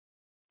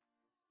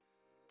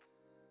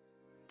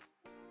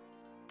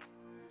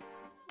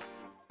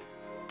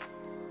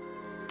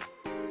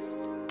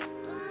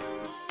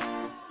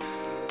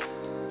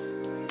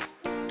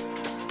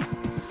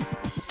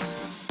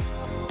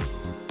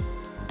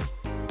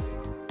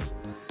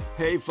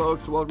Hey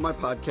folks, welcome to my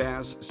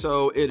podcast.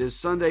 So it is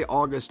Sunday,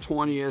 August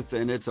 20th,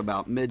 and it's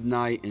about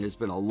midnight, and it's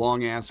been a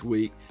long ass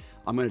week.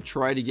 I'm going to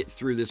try to get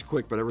through this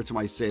quick, but every time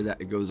I say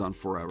that, it goes on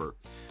forever.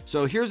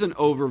 So here's an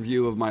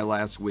overview of my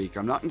last week.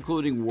 I'm not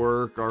including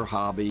work or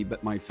hobby,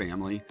 but my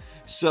family.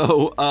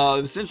 So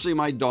essentially,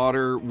 my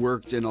daughter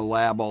worked in a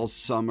lab all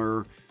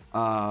summer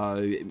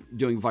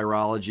doing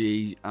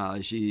virology.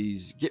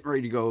 She's getting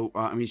ready to go.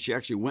 She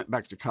actually went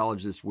back to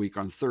college this week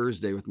on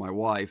Thursday with my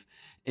wife.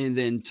 And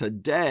then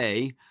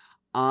today,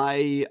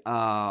 I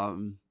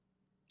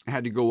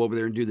had to go over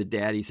there and do the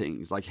daddy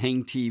things, like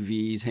hang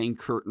TVs, hang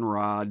curtain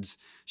rods.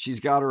 She's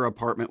got her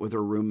apartment with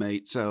her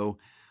roommate. So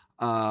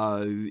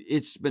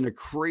it's been a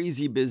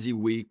crazy busy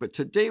week, but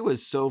today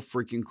was so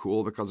freaking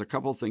cool because a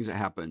couple of things that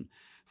happened.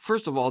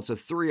 First of all, it's a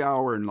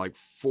 3-hour and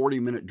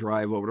 40-minute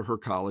drive over to her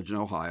college in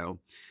Ohio.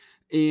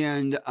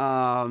 And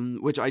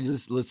which I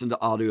just listened to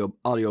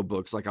audio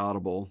books like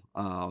Audible,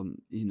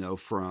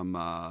 from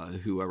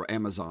whoever,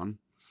 Amazon.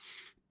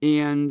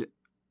 And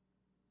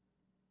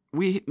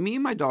me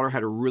and my daughter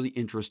had a really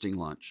interesting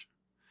lunch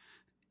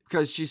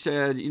because she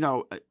said,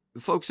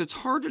 folks, it's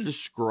hard to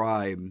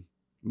describe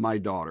my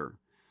daughter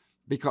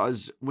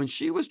because when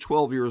she was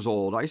 12 years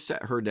old, I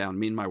sat her down,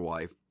 me and my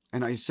wife,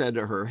 and I said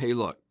to her, hey,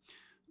 look,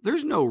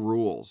 there's no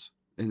rules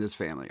in this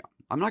family.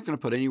 I'm not going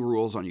to put any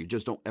rules on you.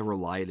 Just don't ever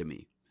lie to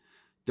me.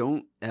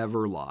 Don't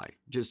ever lie.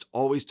 Just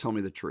always tell me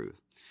the truth.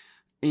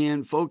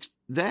 And folks,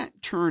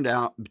 that turned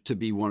out to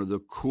be one of the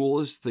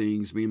coolest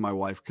things me and my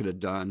wife could have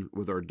done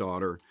with our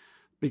daughter,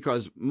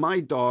 because my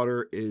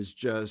daughter is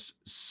just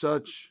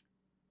such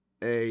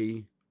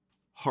a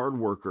hard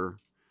worker.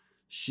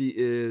 She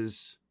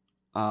is,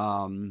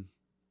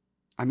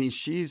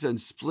 she's a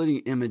splitting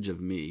image of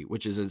me,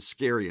 which is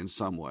scary in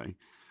some way.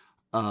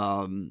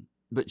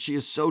 But she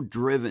is so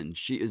driven.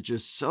 She is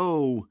just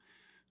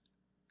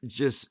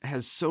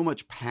has so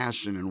much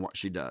passion in what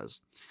she does.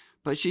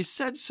 But she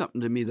said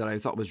something to me that I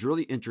thought was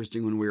really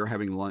interesting when we were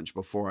having lunch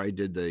before I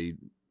did the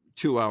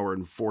 2-hour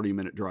and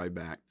 40-minute drive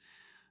back.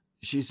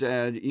 She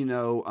said,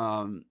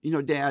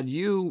 Dad,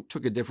 you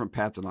took a different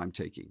path than I'm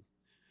taking.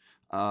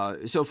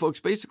 So folks,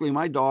 basically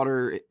my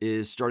daughter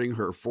is starting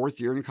her 4th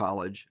year in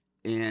college,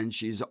 and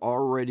she's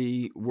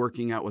already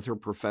working out with her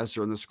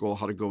professor in the school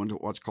how to go into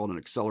what's called an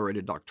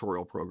accelerated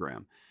doctoral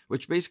program,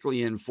 which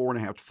basically in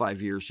 4.5 to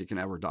 5 years, she can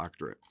have her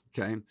doctorate.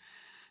 Okay.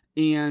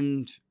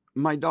 And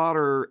my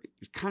daughter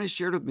kind of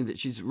shared with me that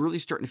she's really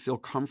starting to feel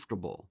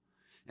comfortable.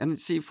 And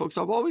see, folks,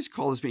 I've always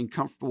called this being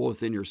comfortable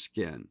within your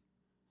skin.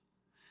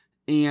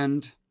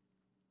 And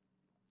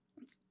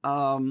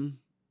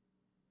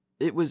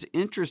it was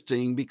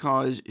interesting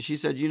because she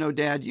said,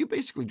 Dad, you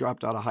basically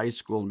dropped out of high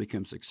school and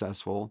became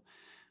successful.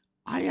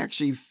 I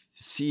actually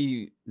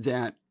see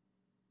that.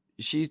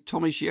 She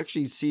told me she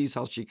actually sees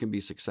how she can be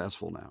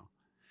successful now.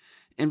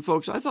 And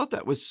folks, I thought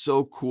that was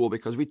so cool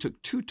because we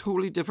took 2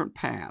 totally different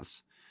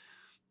paths.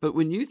 But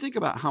when you think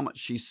about how much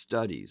she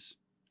studies,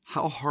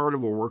 how hard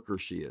of a worker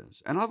she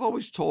is, and I've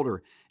always told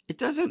her, it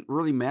doesn't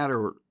really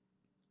matter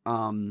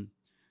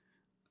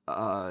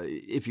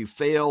if you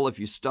fail, if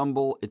you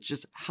stumble, it's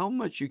just how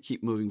much you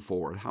keep moving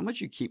forward, how much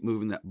you keep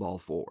moving that ball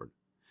forward.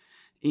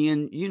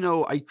 And,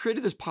 I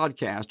created this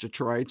podcast to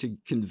try to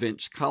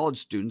convince college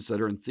students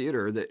that are in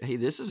theater that, hey,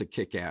 this is a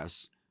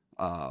kick-ass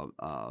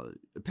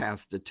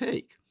path to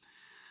take.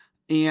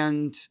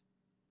 And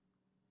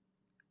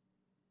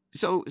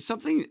so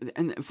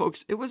and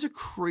folks, it was a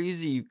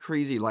crazy,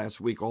 crazy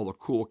last week, all the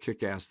cool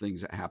kick-ass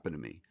things that happened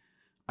to me.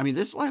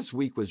 This last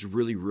week was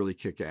really, really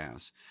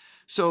kick-ass.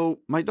 So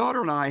my daughter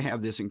and I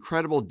have this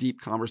incredible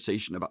deep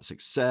conversation about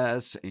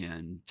success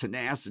and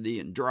tenacity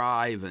and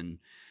drive and,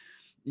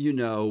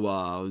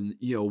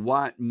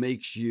 what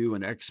makes you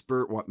an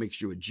expert, what makes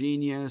you a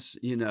genius,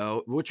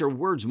 which are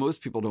words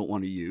most people don't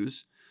want to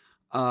use.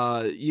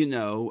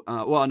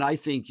 And I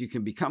think you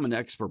can become an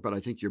expert, but I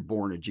think you're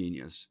born a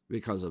genius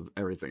because of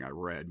everything I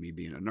read, me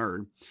being a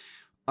nerd.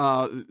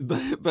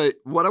 But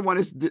what I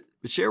want to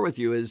share with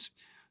you is,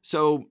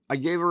 so I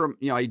gave her,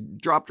 I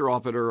dropped her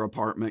off at her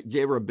apartment,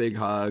 gave her a big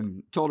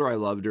hug, told her I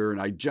loved her,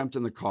 and I jumped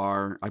in the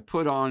car. I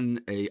put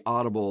on a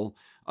Audible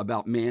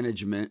about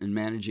management and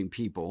managing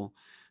people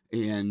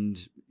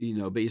and,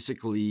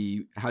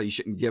 basically how you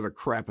shouldn't give a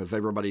crap if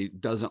everybody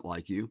doesn't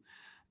like you.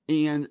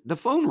 And the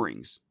phone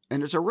rings,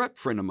 and it's a rep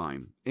friend of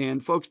mine.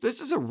 And folks, this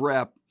is a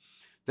rep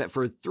that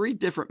for 3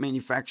 different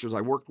manufacturers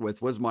I worked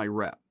with was my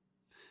rep.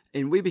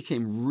 And we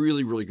became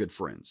really, really good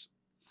friends.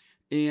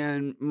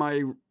 And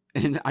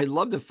I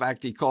love the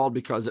fact he called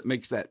because it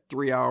makes that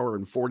 2-hour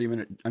and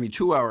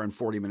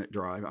 40-minute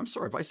drive. I'm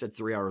sorry if I said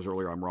 3 hours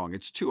earlier, I'm wrong.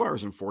 It's 2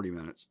 hours and 40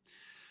 minutes.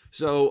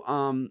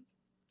 So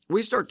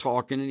we start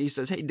talking and he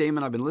says, hey,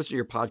 Damon, I've been listening to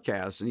your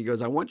podcast. And he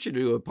goes, I want you to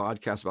do a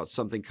podcast about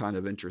something kind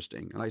of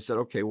interesting. And I said,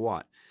 okay,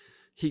 what?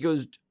 He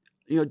goes,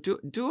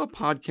 do a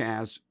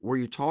podcast where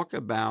you talk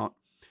about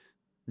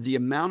the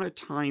amount of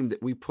time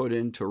that we put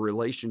into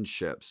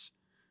relationships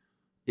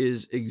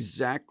is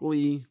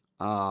exactly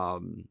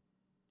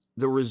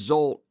the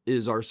result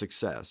is our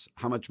success.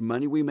 How much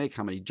money we make,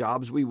 how many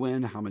jobs we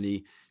win,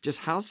 just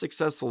how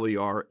successful we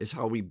are is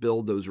how we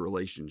build those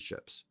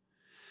relationships.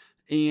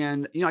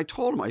 And, I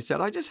told him, I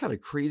said, I just had a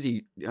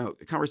crazy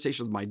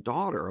conversation with my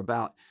daughter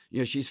about,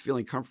 she's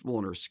feeling comfortable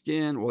in her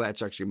skin. Well,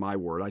 that's actually my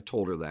word. I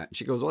told her that. And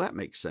she goes, well, that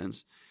makes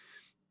sense.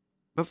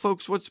 But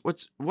folks,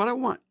 what I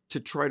want to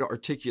try to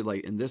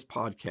articulate in this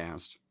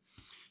podcast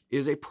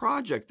is a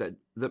project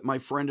that my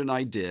friend and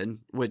I did,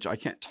 which I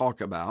can't talk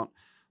about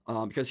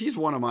because he's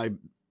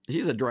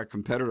a direct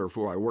competitor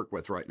for who I work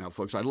with right now,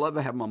 folks. I'd love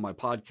to have him on my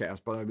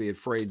podcast, but I'd be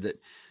afraid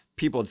that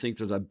people would think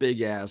there's a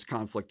big ass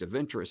conflict of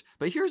interest.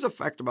 But here's a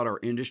fact about our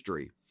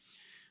industry.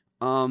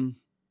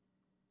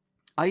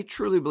 I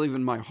truly believe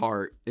in my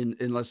heart,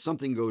 unless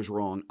something goes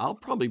wrong, I'll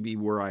probably be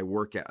where I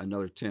work at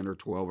another 10 or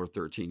 12 or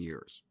 13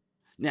 years.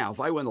 Now, if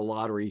I win the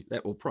lottery,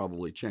 that will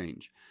probably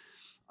change.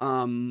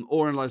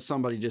 Or unless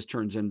somebody just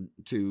turns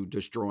into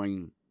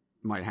destroying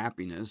my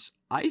happiness,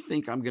 I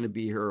think I'm going to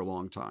be here a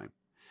long time.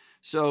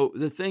 So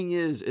the thing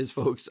is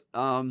folks,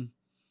 in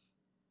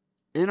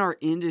our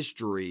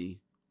industry,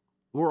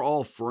 we're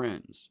all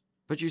friends,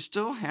 but you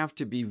still have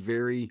to be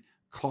very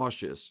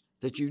cautious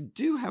that you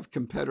do have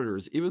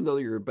competitors, even though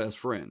you're best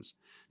friends.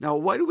 Now,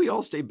 why do we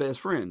all stay best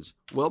friends?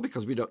 Well,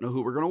 because we don't know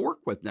who we're going to work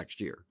with next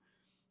year.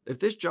 If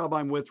this job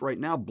I'm with right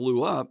now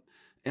blew up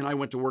and I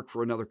went to work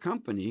for another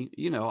company,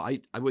 I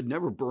would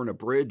never burn a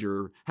bridge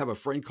or have a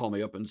friend call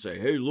me up and say,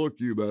 hey, look,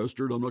 you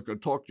bastard, I'm not going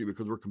to talk to you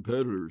because we're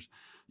competitors.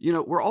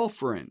 We're all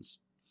friends.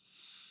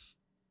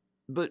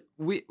 But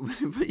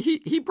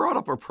he brought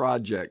up a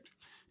project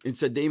and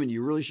said, Damon,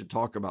 you really should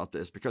talk about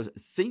this because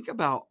think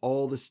about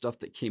all the stuff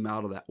that came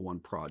out of that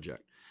one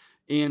project.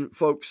 And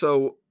folks,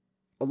 so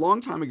a long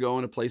time ago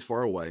in a place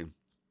far away,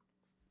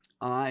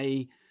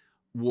 I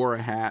wore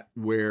a hat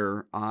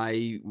where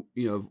I,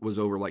 was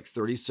over like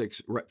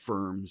 36 rep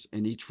firms,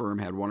 and each firm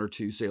had one or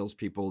two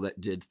salespeople that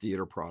did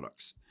theater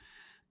products.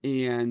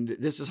 And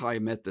this is how I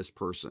met this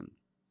person.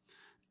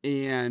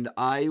 And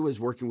I was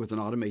working with an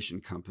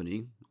automation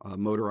company,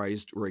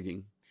 motorized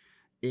rigging,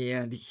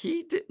 and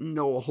he didn't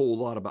know a whole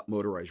lot about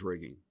motorized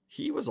rigging.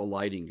 He was a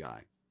lighting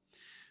guy.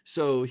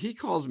 So he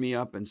calls me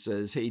up and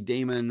says, hey,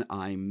 Damon,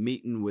 I'm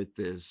meeting with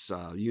this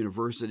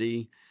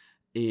university,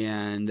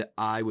 and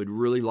I would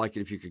really like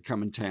it if you could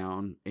come in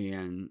town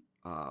and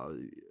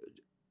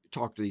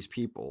talk to these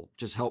people.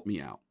 Just help me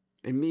out.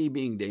 And me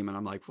being Damon,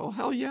 I'm like, well,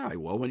 hell yeah, I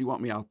will. When do you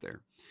want me out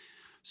there?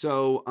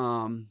 So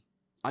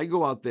I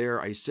go out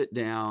there, I sit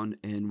down,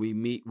 and we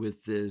meet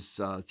with this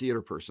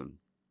theater person.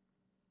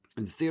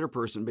 And the theater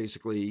person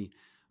basically,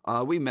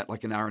 we met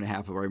like an hour and a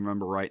half, if I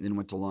remember right, and then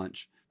went to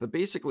lunch. But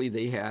basically,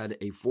 they had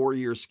a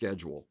 4-year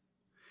schedule.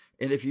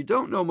 And if you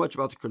don't know much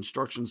about the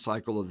construction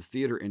cycle of the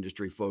theater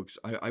industry, folks,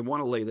 I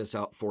want to lay this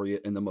out for you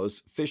in the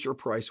most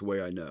Fisher-Price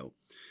way I know.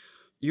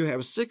 You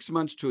have 6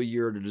 months to a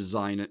year to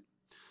design it.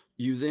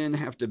 You then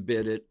have to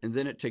bid it, and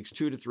then it takes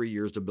 2 to 3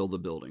 years to build the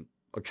building,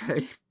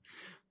 okay?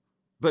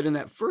 But in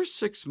that first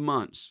 6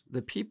 months,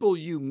 the people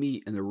you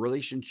meet and the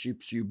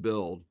relationships you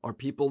build are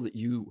people that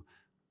you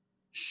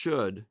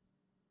should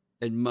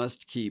and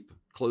must keep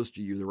close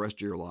to you the rest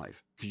of your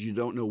life because you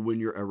don't know when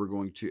you're ever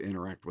going to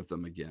interact with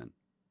them again.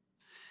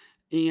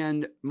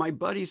 And my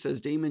buddy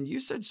says, Damon,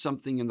 you said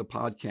something in the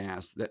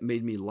podcast that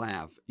made me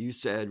laugh. You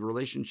said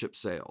relationship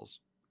sales.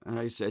 And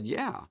I said,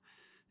 yeah.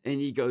 And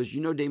he goes,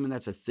 Damon,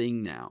 that's a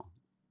thing now.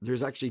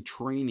 There's actually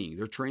training.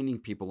 They're training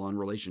people on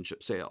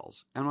relationship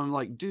sales. And I'm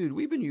like, dude,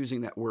 we've been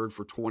using that word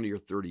for 20 or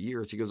 30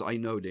 years. He goes, I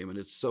know, Damon.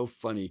 It's so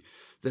funny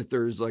that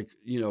there's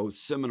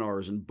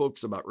seminars and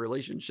books about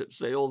relationship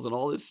sales and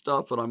all this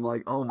stuff. And I'm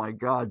like, oh my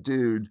God,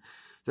 dude,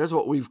 that's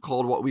what we've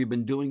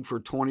been doing for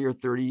 20 or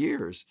 30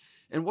 years.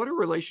 And what a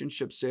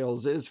relationship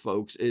sales is,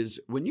 folks,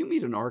 is when you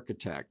meet an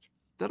architect,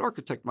 that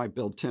architect might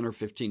build 10 or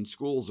 15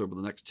 schools over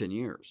the next 10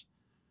 years.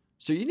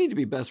 So you need to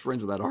be best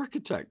friends with that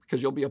architect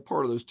because you'll be a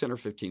part of those 10 or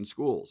 15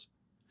 schools.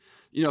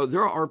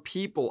 There are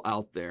people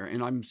out there,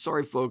 and I'm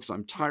sorry, folks,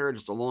 I'm tired.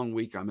 It's a long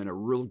week. I'm in a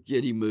real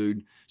giddy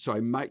mood. So I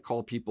might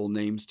call people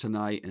names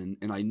tonight,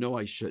 and I know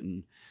I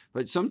shouldn't.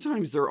 But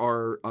sometimes there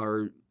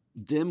are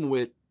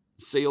dim-wit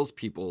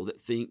salespeople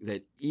that think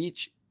that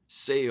each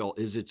sale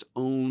is its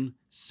own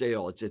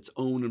sale. It's its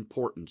own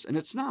importance, and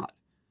it's not.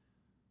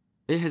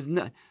 It has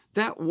not.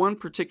 That one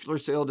particular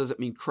sale doesn't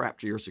mean crap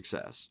to your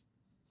success.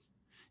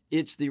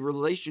 It's the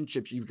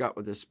relationships you've got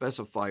with the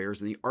specifiers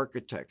and the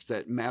architects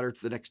that matter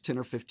to the next 10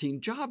 or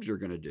 15 jobs you're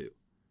going to do.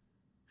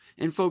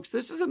 And folks,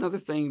 this is another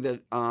thing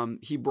that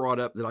he brought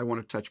up that I want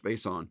to touch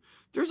base on.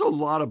 There's a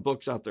lot of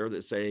books out there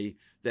that say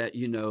that,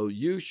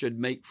 you should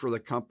make for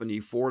the company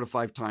 4 to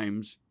 5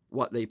 times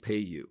what they pay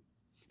you.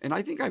 And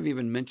I think I've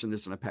even mentioned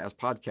this in a past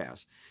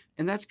podcast.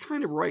 And that's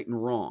kind of right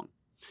and wrong.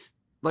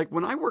 Like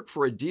when I worked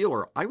for a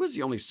dealer, I was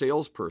the only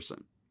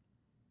salesperson.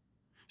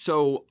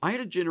 So I had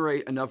to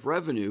generate enough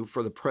revenue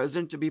for the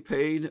president to be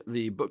paid,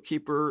 the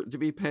bookkeeper to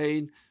be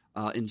paid,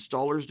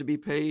 installers to be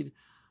paid.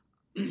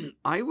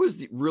 I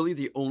was really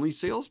the only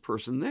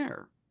salesperson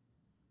there.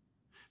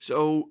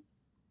 So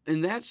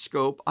in that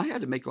scope, I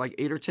had to make like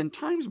 8 or 10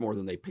 times more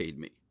than they paid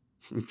me.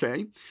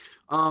 Okay.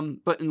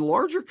 But in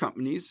larger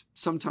companies,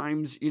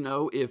 sometimes,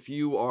 if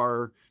you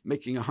are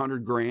making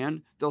 100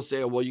 grand, they'll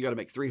say, oh, well, you got to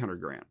make 300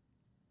 grand.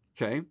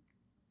 Okay.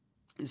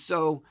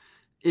 So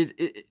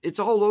it's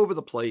all over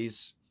the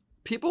place.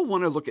 People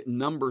want to look at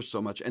numbers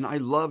so much. And I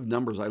love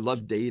numbers. I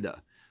love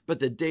data. But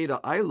the data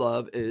I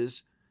love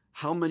is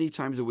how many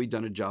times have we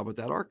done a job with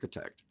that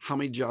architect? How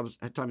many times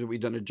have we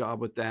done a job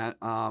with that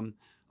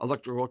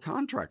electrical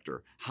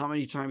contractor? How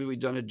many times have we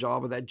done a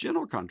job with that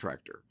general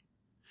contractor?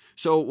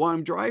 So while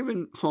I'm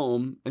driving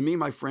home, and me and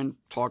my friend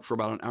talked for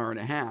about an hour and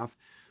a half,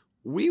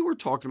 we were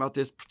talking about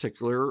this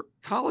particular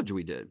college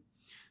we did.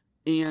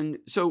 And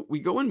so we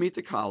go and meet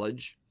the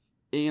college,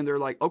 and they're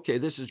like, okay,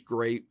 this is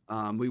great.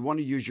 We want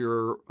to use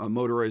your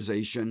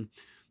motorization.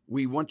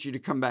 We want you to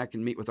come back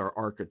and meet with our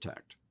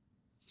architect.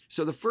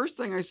 So the first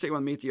thing I say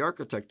when I meet the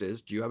architect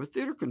is, do you have a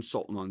theater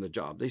consultant on the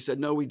job? They said,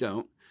 no, we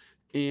don't.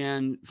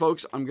 And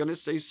folks, I'm going to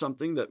say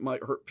something that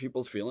might hurt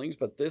people's feelings,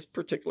 but this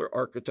particular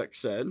architect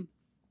said,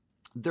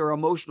 they're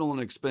emotional and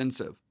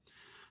expensive.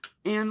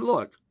 And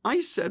look,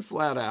 I said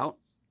flat out,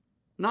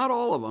 not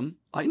all of them.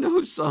 I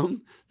know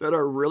some that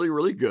are really,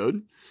 really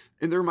good.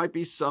 And there might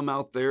be some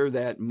out there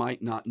that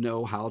might not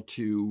know how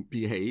to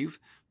behave.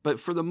 But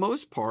for the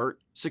most part,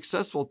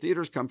 successful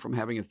theaters come from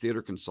having a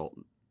theater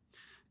consultant.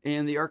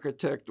 And the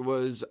architect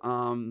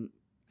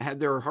had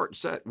their heart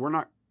set. We're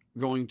not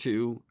going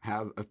to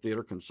have a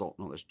theater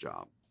consultant on this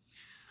job.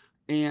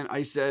 And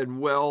I said,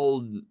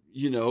 well, do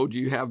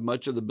you have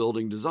much of the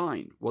building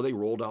design? Well, they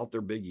rolled out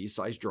their big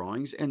E-size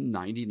drawings, and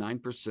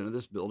 99% of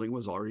this building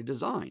was already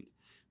designed.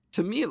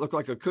 To me, it looked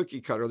like a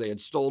cookie cutter they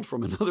had stole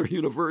from another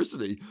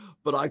university,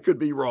 but I could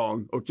be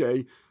wrong,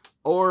 okay?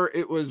 Or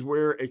it was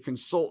where a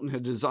consultant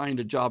had designed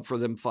a job for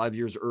them 5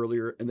 years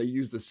earlier, and they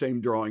used the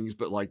same drawings,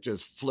 but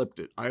just flipped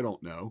it. I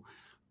don't know.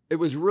 It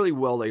was really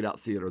well laid out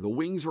theater. The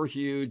wings were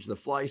huge. The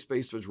fly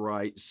space was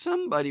right.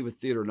 Somebody with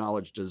theater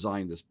knowledge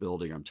designed this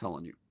building, I'm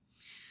telling you.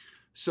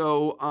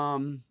 So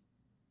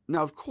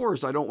now, of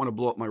course, I don't want to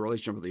blow up my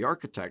relationship with the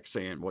architect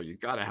saying, well, you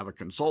got to have a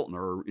consultant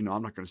or,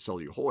 I'm not going to sell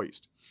you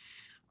hoist.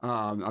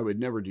 I would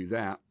never do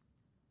that.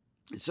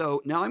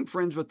 So now I'm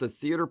friends with the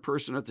theater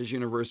person at this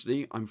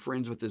university. I'm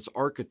friends with this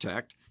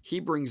architect. He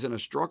brings in a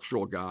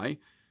structural guy.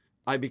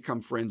 I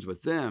become friends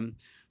with them.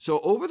 So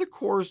over the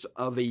course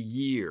of a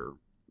year,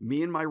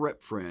 me and my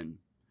rep friend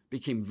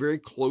became very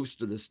close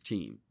to this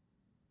team.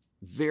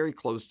 Very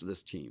close to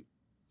this team.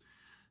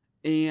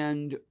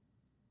 And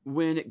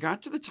when it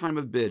got to the time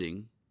of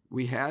bidding,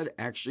 we had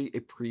actually a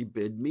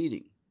pre-bid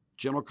meeting.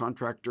 General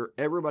contractor,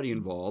 everybody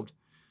involved.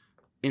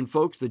 And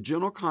folks, the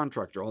general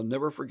contractor, I'll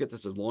never forget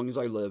this as long as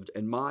I lived,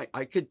 and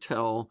I could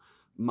tell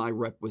my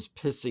rep was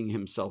pissing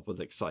himself with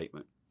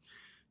excitement.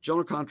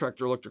 General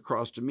contractor looked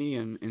across to me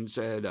and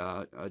said,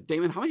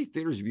 Damon, how many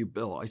theaters have you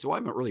built? I said, well, I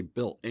haven't really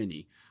built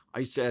any.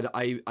 I said,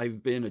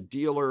 I've been a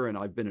dealer and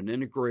I've been an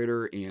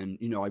integrator and,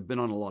 I've been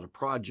on a lot of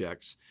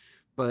projects.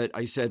 But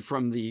I said,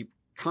 from the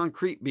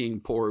concrete being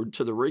poured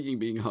to the rigging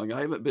being hung,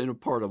 I haven't been a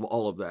part of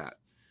all of that.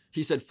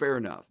 He said, fair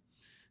enough.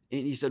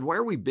 And he said, why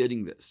are we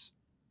bidding this?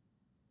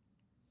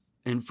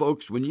 And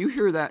folks, when you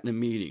hear that in a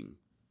meeting,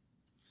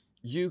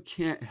 you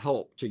can't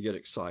help to get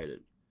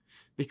excited.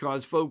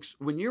 Because folks,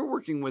 when you're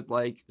working with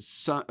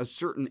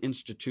certain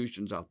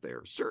institutions out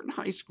there, certain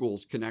high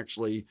schools can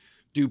actually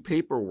do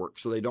paperwork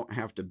so they don't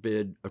have to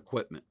bid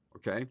equipment,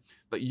 okay?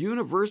 But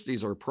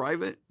universities are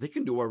private. They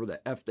can do whatever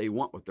the F they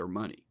want with their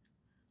money.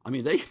 I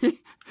mean,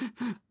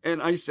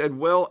 and I said,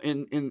 well,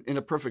 in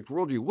a perfect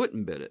world, you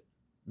wouldn't bid it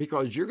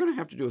because you're going to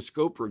have to do a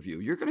scope review.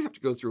 You're going to have to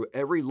go through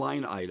every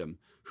line item,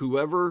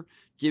 whoever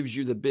gives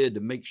you the bid,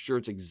 to make sure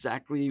it's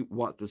exactly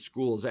what the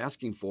school is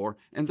asking for.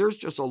 And there's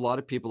just a lot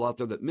of people out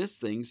there that miss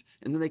things,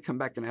 and then they come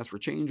back and ask for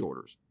change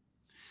orders.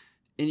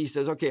 And he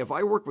says, okay, if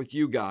I work with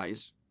you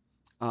guys,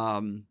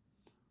 will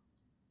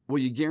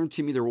you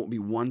guarantee me there won't be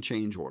one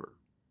change order?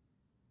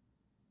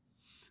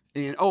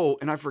 And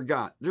I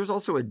forgot, there's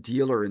also a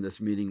dealer in this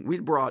meeting.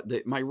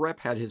 My rep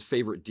had his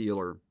favorite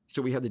dealer.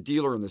 So we had the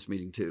dealer in this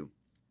meeting too.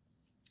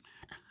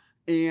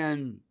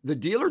 And the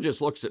dealer just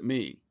looks at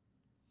me.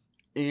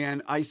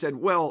 And I said,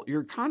 well,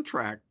 your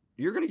contract,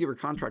 you're going to give your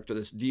contract to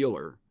this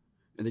dealer,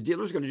 and the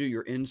dealer's going to do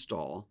your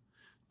install.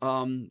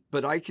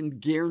 But I can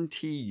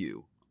guarantee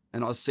you,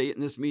 and I'll say it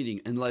in this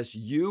meeting, unless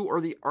you or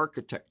the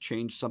architect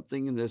change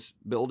something in this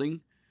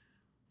building,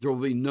 there will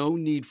be no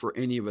need for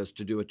any of us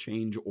to do a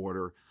change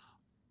order.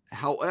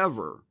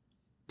 However,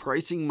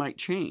 pricing might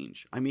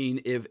change. I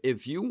mean,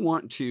 if you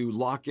want to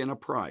lock in a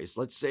price,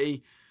 let's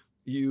say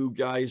you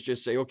guys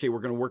just say, okay, we're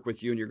going to work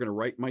with you and you're going to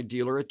write my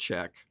dealer a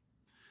check,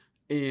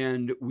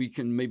 and we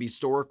can maybe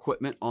store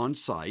equipment on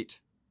site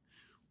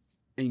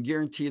and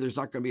guarantee there's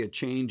not going to be a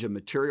change in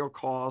material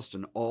cost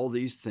and all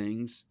these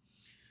things,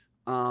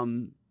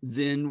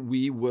 then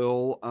we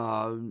will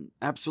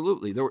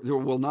absolutely, there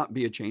will not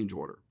be a change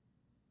order.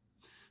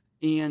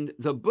 And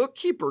the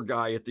bookkeeper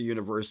guy at the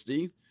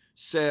university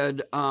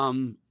said,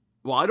 well,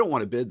 I don't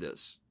want to bid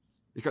this,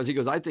 because he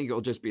goes, I think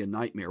it'll just be a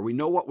nightmare. We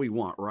know what we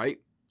want, right?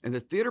 And the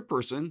theater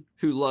person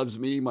who loves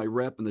me, my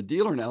rep, and the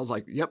dealer now is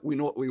like, yep, we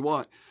know what we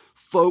want.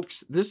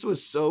 Folks, this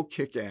was so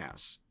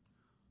kick-ass.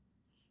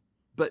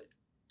 But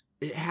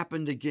it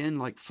happened again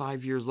like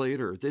 5 years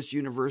later. This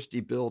university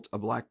built a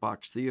black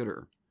box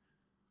theater.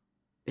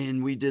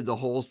 And we did the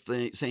whole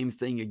same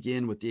thing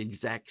again with the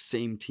exact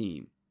same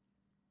team.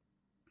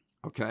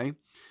 Okay?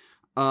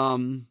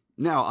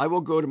 Now, I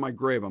will go to my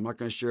grave. I'm not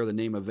going to share the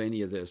name of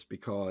any of this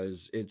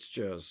because it's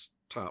just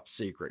top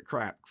secret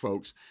crap,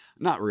 folks.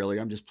 Not really.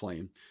 I'm just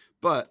playing.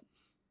 But,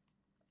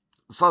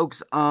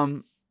 folks,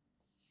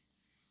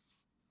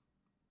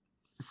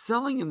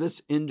 selling in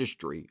this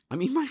industry, I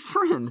mean, my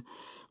friend,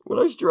 when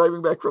I was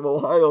driving back from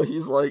Ohio,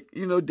 he's like,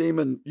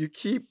 Damon, you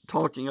keep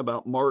talking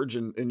about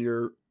margin in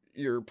your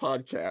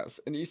podcast.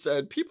 And he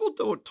said, people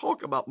don't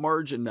talk about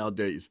margin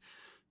nowadays.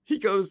 He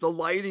goes, the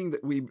lighting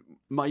that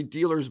my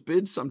dealers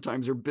bid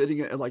sometimes are bidding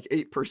at like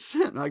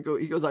 8%.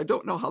 And he goes, I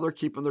don't know how they're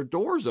keeping their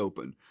doors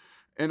open.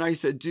 And I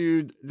said,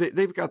 dude,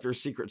 they've got their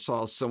secret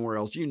sauce somewhere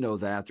else. You know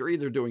that. They're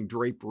either doing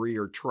drapery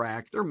or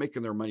track. They're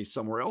making their money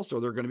somewhere else, or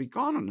they're going to be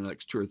gone in the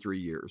next 2 or 3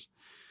 years.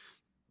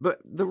 But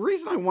the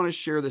reason I want to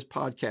share this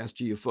podcast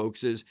to you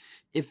folks is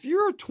if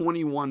you're a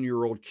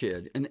 21-year-old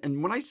kid,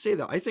 and when I say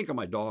that, I think of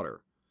my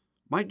daughter.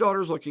 My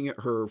daughter's looking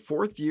at her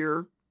 4th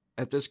year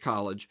at this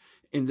college,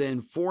 and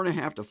then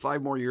 4.5 to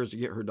 5 more years to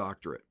get her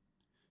doctorate.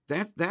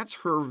 That's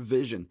her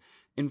vision.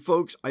 And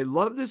folks, I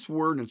love this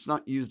word, and it's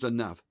not used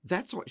enough.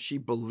 That's what she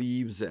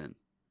believes in.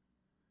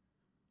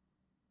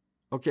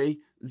 Okay?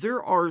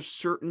 There are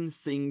certain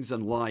things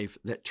in life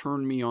that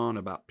turn me on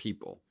about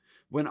people.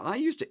 When I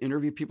used to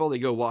interview people, they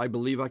go, well, I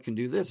believe I can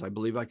do this. I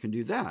believe I can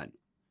do that.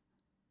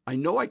 I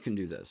know I can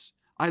do this.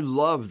 I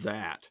love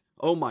that.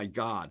 Oh my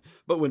God.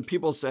 But when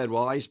people said,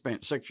 well, I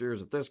spent 6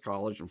 years at this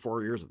college and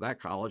 4 years at that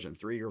college and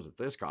 3 years at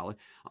this college,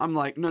 I'm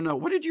like, no,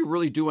 what did you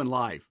really do in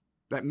life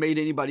that made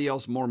anybody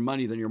else more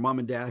money than your mom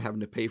and dad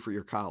having to pay for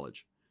your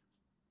college?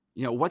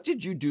 What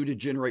did you do to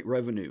generate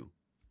revenue?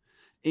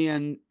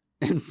 And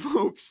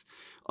folks,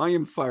 I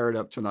am fired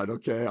up tonight.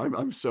 Okay.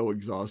 I'm so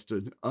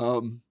exhausted.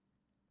 But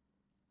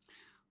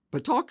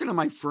talking to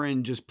my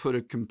friend just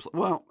put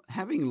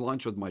having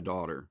lunch with my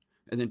daughter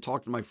and then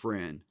talking to my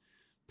friend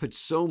put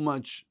so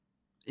much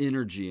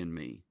energy in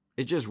me.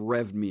 It just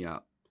revved me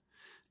up.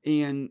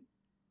 And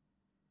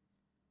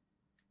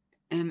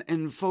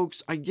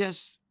folks, I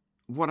guess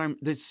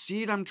the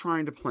seed I'm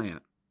trying to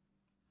plant,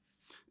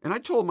 and I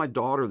told my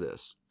daughter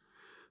this,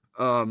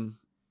 I'm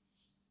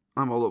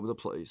all over the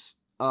place.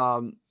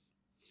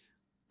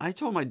 I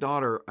told my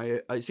daughter,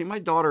 I see my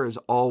daughter has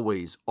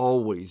always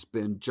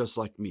been just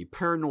like me,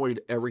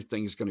 paranoid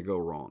everything's going to go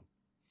wrong.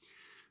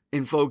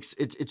 And folks,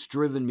 it's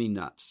driven me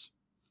nuts.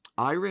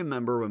 I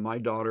remember when my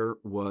daughter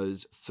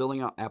was filling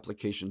out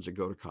applications to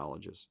go to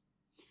colleges.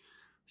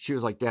 She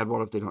was like, Dad,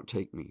 what if they don't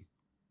take me?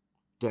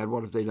 Dad,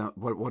 what if they don't,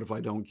 what if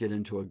I don't get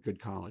into a good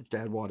college?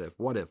 Dad, what if?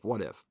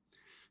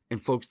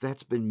 And folks,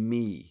 that's been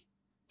me.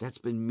 That's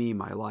been me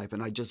my life.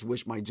 And I just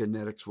wish my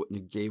genetics wouldn't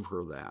have gave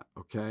her that.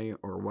 Okay.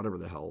 Or whatever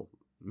the hell.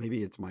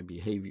 Maybe it's my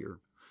behavior.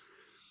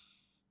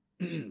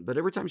 But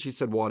every time she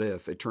said, what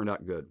if, it turned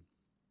out good.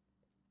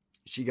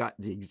 She got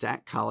the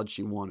exact college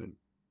she wanted.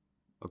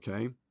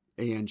 Okay.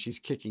 And she's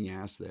kicking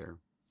ass there.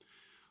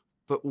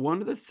 But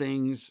one of the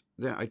things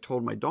that I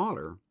told my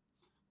daughter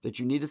that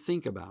you need to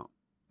think about,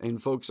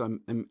 and folks,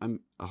 I'm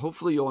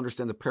hopefully you'll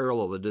understand the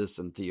parallel of this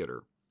in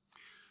theater.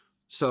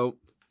 So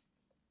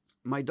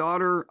my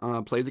daughter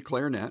played the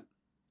clarinet,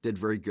 did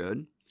very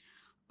good.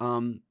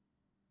 But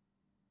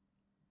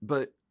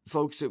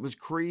folks, it was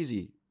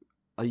crazy.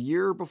 2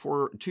 years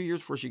before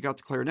she got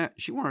the clarinet,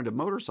 she wanted a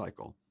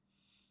motorcycle.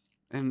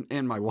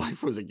 And my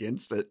wife was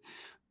against it.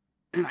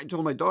 And I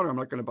told my daughter, I'm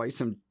not going to buy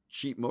some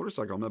cheap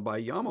motorcycle. I'm going to buy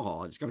a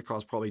Yamaha. It's going to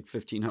cost probably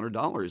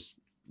 $1,500.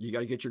 You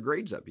got to get your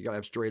grades up. You got to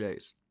have straight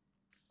A's.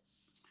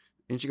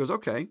 And she goes,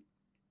 okay.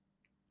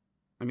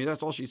 I mean,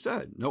 that's all she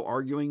said. No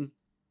arguing.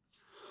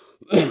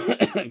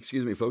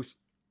 Excuse me, folks.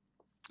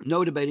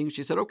 No debating.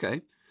 She said,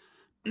 okay.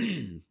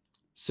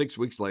 6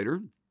 weeks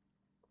later,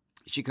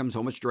 she comes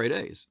home with straight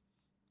A's.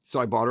 So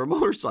I bought her a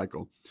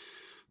motorcycle.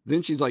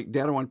 Then she's like,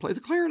 Dad, I want to play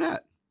the clarinet.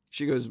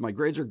 She goes, my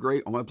grades are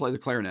great. I want to play the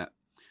clarinet.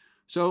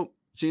 So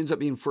she ends up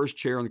being first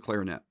chair on the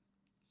clarinet.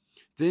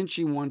 Then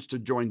she wants to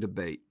join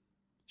debate.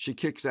 She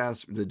kicks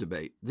ass the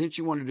debate. Then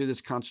she wanted to do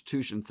this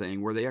Constitution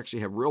thing where they actually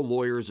have real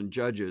lawyers and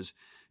judges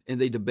and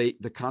they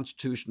debate the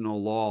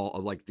constitutional law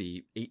of like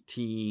the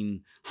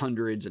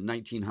 1800s and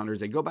 1900s.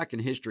 They go back in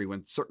history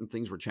when certain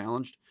things were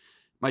challenged.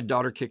 My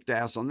daughter kicked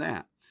ass on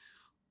that.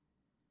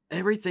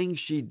 Everything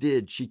she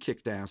did, she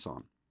kicked ass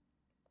on.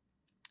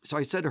 So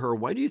I said to her,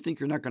 why do you think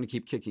you're not going to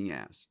keep kicking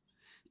ass?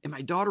 And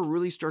my daughter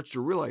really starts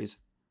to realize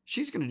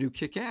she's going to do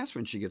kick ass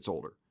when she gets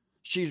older.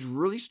 She's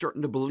really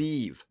starting to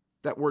believe,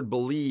 that word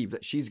believe,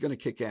 that she's going to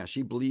kick ass.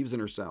 She believes in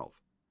herself.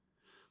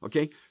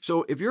 Okay.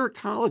 So if you're a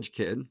college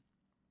kid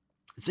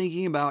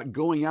thinking about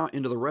going out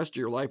into the rest of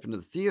your life into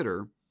the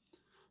theater,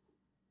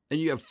 and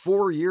you have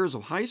 4 years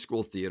of high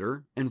school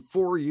theater and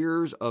 4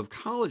 years of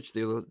college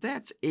theater,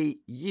 that's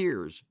 8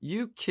 years.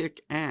 You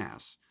kick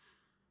ass.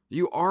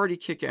 You already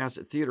kick ass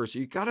at theater, so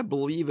you got to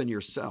believe in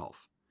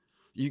yourself.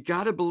 You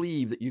got to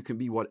believe that you can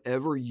be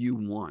whatever you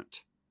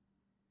want.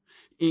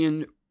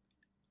 And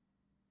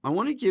I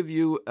want to give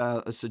you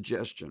a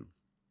suggestion.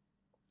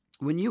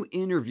 When you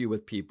interview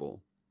with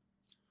people,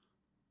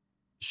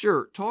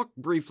 sure, talk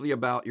briefly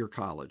about your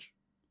college,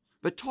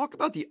 but talk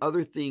about the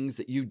other things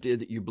that you did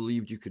that you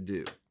believed you could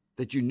do,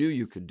 that you knew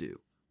you could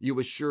do, you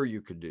were sure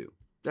you could do.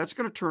 That's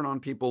going to turn on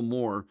people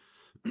more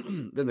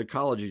than the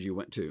colleges you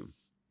went to.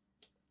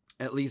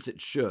 At least it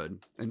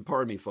should. And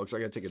pardon me, folks, I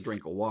got to take a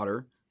drink of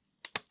water,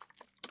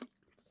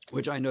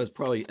 which I know is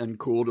probably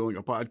uncool doing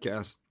a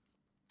podcast.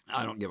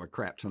 I don't give a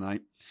crap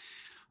tonight.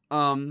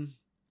 But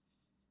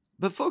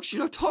folks,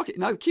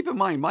 now keep in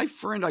mind, my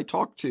friend I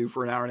talked to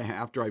for an hour and a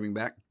half driving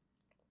back,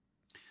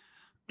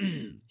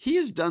 he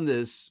has done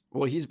this.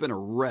 Well, he's been a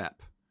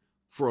rep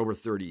for over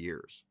 30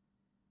 years.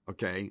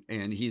 Okay.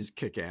 And he's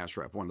kick-ass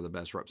rep, one of the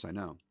best reps I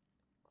know.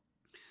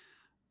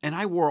 And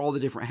I wore all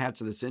the different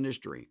hats in this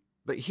industry.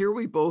 But here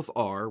we both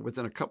are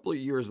within a couple of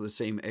years of the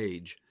same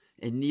age,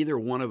 and neither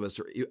one of us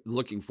are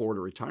looking forward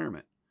to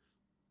retirement.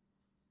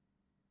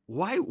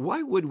 Why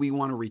would we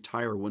want to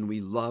retire when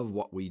we love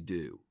what we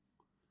do?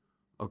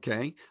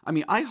 Okay. I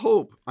mean, I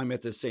hope I'm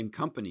at the same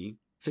company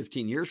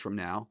 15 years from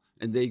now,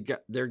 and they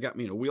got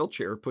me in a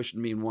wheelchair,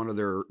 pushing me in one of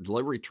their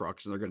delivery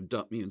trucks, and they're going to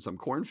dump me in some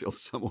cornfield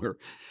somewhere.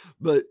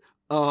 But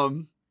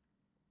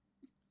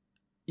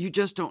you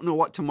just don't know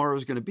what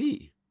tomorrow's going to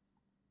be.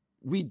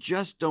 We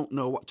just don't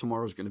know what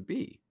tomorrow's going to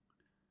be.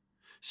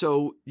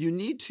 So you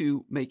need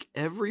to make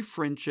every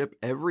friendship,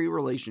 every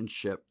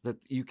relationship that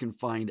you can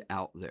find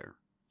out there.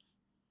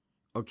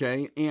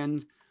 Okay.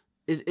 And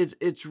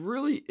it's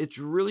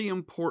really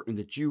important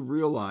that you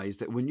realize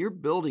that when you're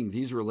building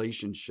these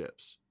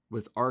relationships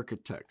with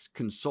architects,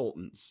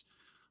 consultants,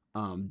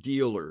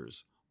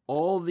 dealers,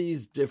 all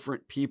these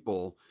different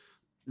people,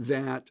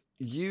 that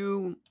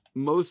you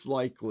most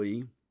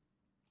likely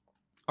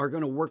are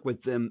going to work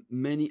with them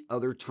many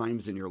other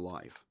times in your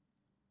life,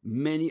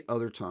 many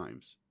other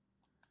times.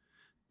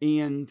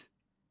 And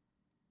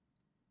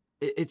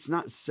it's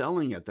not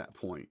selling at that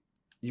point.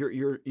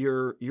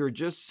 You're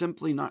just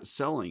simply not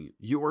selling.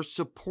 You are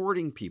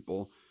supporting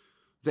people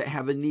that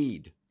have a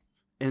need,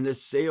 and the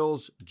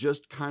sales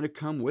just kind of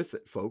come with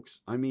it, folks.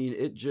 I mean,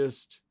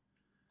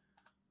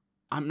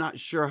 I'm not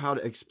sure how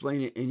to explain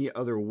it any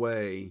other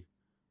way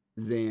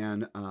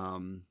than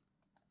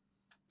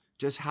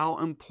just how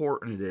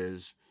important it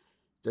is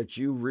that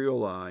you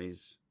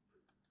realize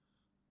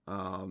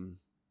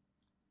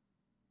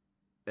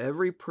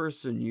every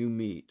person you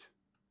meet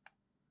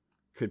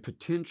could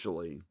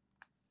potentially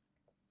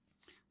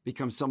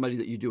become somebody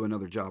that you do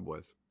another job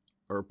with,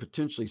 or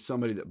potentially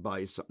somebody that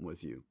buys something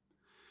with you.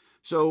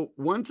 So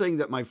one thing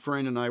that my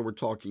friend and I were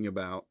talking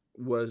about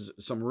was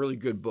some really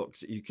good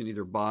books that you can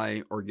either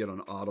buy or get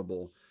on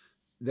Audible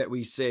that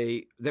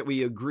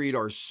we agreed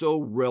are so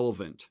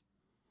relevant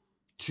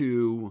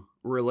to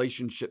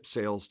relationship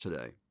sales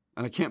today.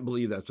 And I can't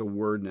believe that's a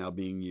word now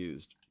being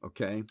used.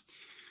 Okay.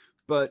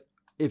 But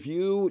if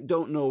you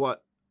don't know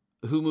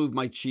Who Moved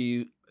My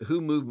Cheese,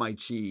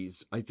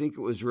 I think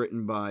it was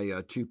written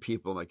by two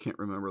people. I can't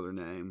remember their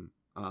name.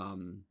 I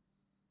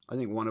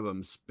think one of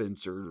them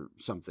Spencer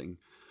something.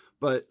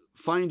 But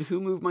find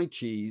Who Moved My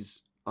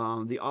Cheese.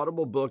 The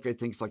Audible book, I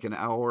think, is like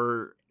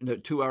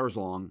 2 hours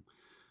long.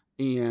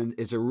 And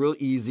it's a real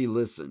easy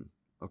listen.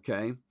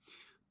 Okay.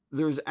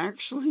 There's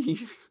actually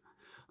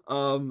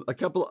a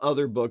couple of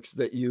other books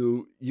that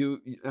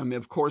I mean,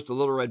 of course, The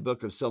Little Red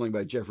Book of Selling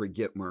by Jeffrey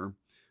Gitmer,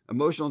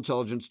 Emotional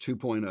Intelligence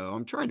 2.0.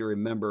 I'm trying to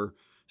remember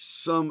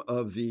some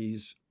of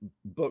these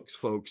books,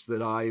 folks,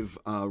 that I've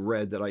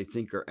read that I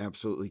think are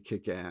absolutely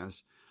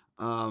kick-ass.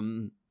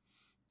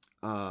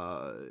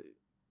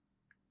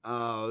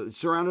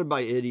 Surrounded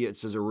by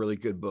Idiots is a really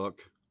good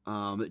book.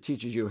 It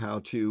teaches you how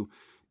to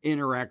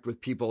interact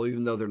with people,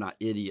 even though they're not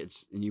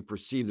idiots and you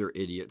perceive they're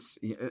idiots.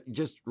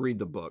 Just read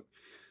the book.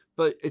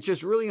 But it's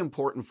just really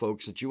important,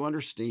 folks, that you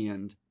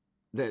understand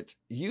that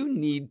you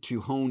need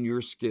to hone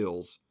your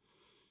skills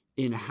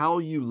in how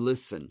you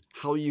listen,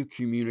 how you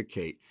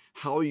communicate,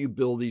 how you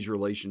build these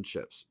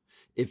relationships.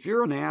 If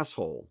you're an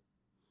asshole,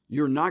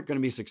 you're not going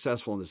to be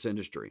successful in this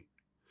industry.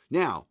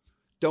 Now,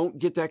 don't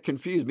get that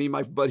confused. Me and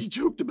my buddy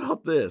joked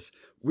about this.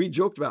 We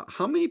joked about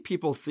how many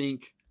people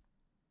think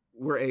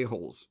we're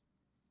a-holes.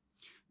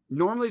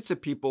 Normally, it's the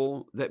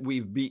people that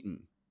we've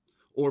beaten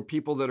or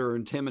people that are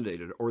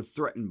intimidated or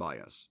threatened by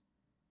us.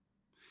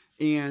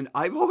 And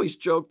I've always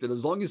joked that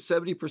as long as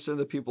 70% of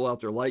the people out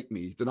there like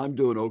me, then I'm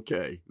doing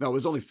okay. Now, it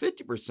was only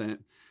 50%.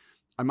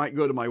 I might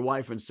go to my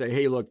wife and say,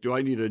 hey, look, do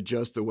I need to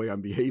adjust the way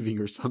I'm behaving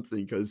or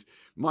something? Because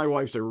my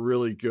wife's a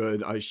really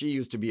good, she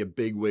used to be a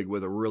bigwig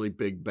with a really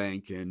big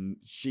bank, and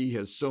she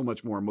has so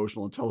much more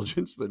emotional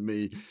intelligence than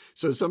me.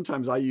 So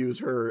sometimes I use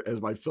her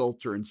as my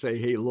filter and say,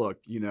 hey, look,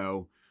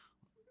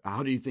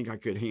 how do you think I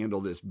could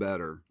handle this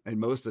better? And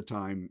most of the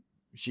time,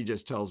 she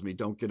just tells me,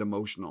 don't get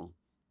emotional.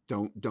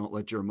 Don't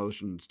let your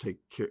emotions take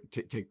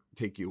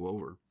you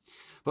over.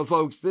 But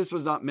folks, this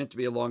was not meant to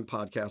be a long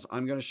podcast.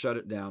 I'm going to shut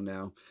it down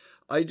now.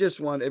 I just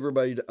want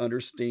everybody to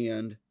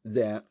understand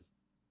that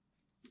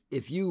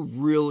if you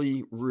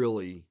really,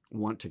 really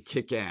want to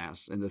kick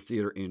ass in the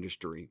theater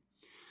industry,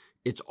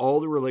 it's all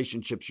the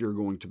relationships you're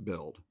going to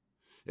build.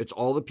 It's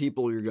all the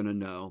people you're going to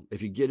know.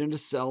 If you get into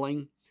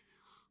selling,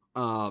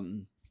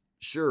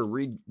 sure,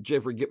 read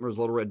Jeffrey Gitmer's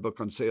Little Red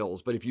Book on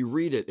Sales. But if you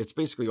read it, it's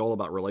basically all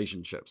about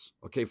relationships.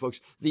 Okay,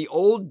 folks, the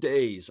old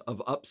days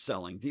of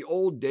upselling, the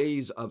old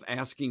days of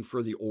asking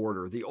for the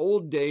order, the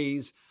old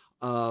days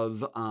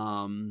of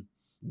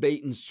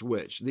bait and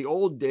switch, the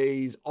old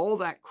days, all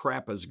that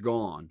crap is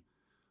gone.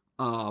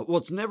 Well,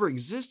 it's never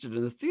existed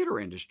in the theater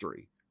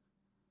industry.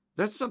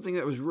 That's something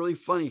that was really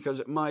funny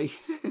because I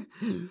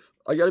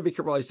got to be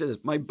careful how I say this.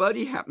 My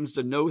buddy happens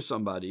to know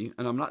somebody,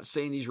 and I'm not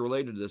saying he's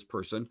related to this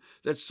person,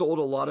 that sold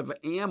a lot of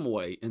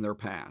Amway in their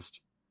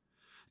past.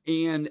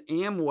 And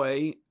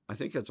Amway, I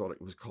think that's what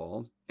it was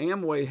called.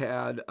 Amway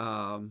had,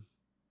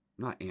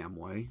 not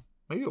Amway,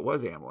 maybe it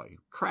was Amway.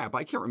 Crap,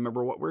 I can't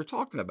remember what we were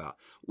talking about.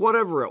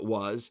 Whatever it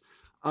was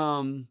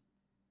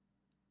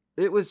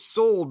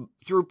sold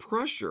through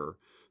pressure,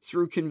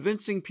 through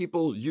convincing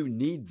people you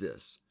need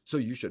this, so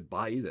you should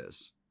buy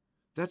this.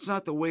 That's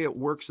not the way it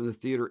works in the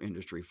theater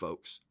industry,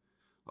 folks.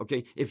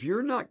 Okay, if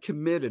you're not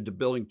committed to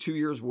building 2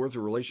 years worth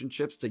of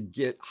relationships to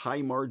get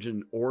high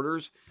margin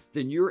orders,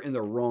 then you're in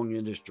the wrong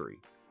industry.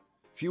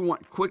 If you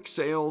want quick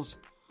sales,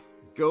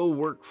 go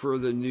work for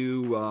the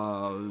new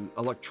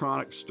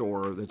electronics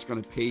store that's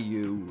going to pay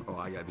you. Oh,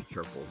 I gotta be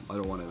careful. I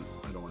don't want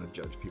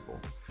to judge people.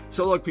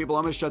 So look, people,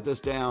 I'm going to shut this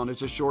down.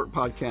 It's a short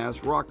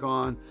podcast. Rock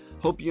on.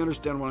 Hope you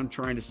understand what I'm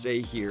trying to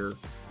say here.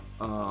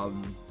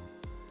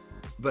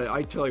 But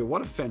I tell you,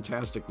 what a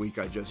fantastic week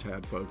I just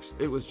had, folks.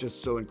 It was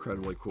just so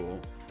incredibly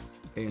cool.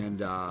 And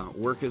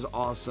work is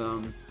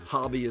awesome.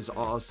 Hobby is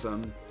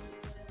awesome.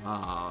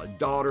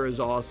 Daughter is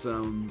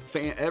awesome.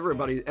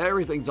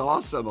 Everything's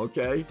awesome,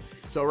 okay?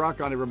 So rock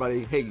on,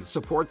 everybody. Hey,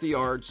 support the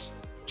arts.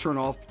 Turn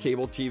off the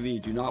cable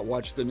TV. Do not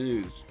watch the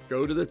news.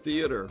 Go to the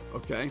theater,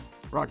 okay?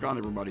 Rock on,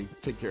 everybody.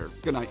 Take care.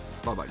 Good night.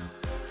 Bye-bye.